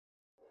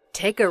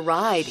Take a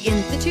ride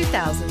in the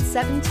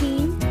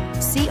 2017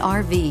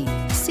 CR-V.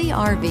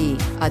 CR-V,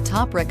 a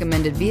top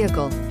recommended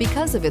vehicle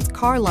because of its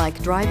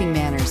car-like driving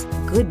manners,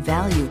 good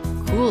value,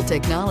 cool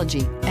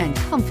technology, and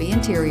comfy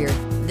interior.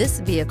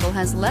 This vehicle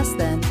has less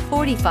than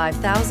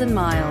 45,000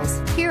 miles.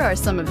 Here are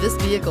some of this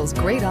vehicle's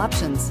great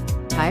options: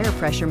 tire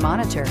pressure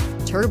monitor,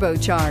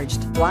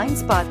 turbocharged, blind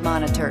spot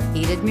monitor,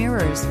 heated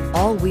mirrors,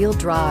 all-wheel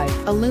drive,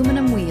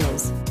 aluminum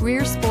wheels,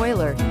 rear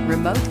spoiler,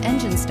 remote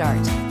engine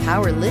start,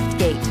 power lift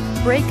gate,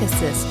 brake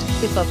assist.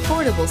 If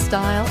affordable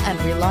style and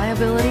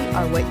reliability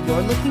are what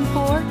you're looking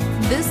for,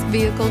 this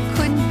vehicle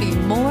couldn't be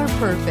more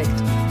perfect.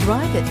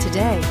 Drive it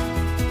today.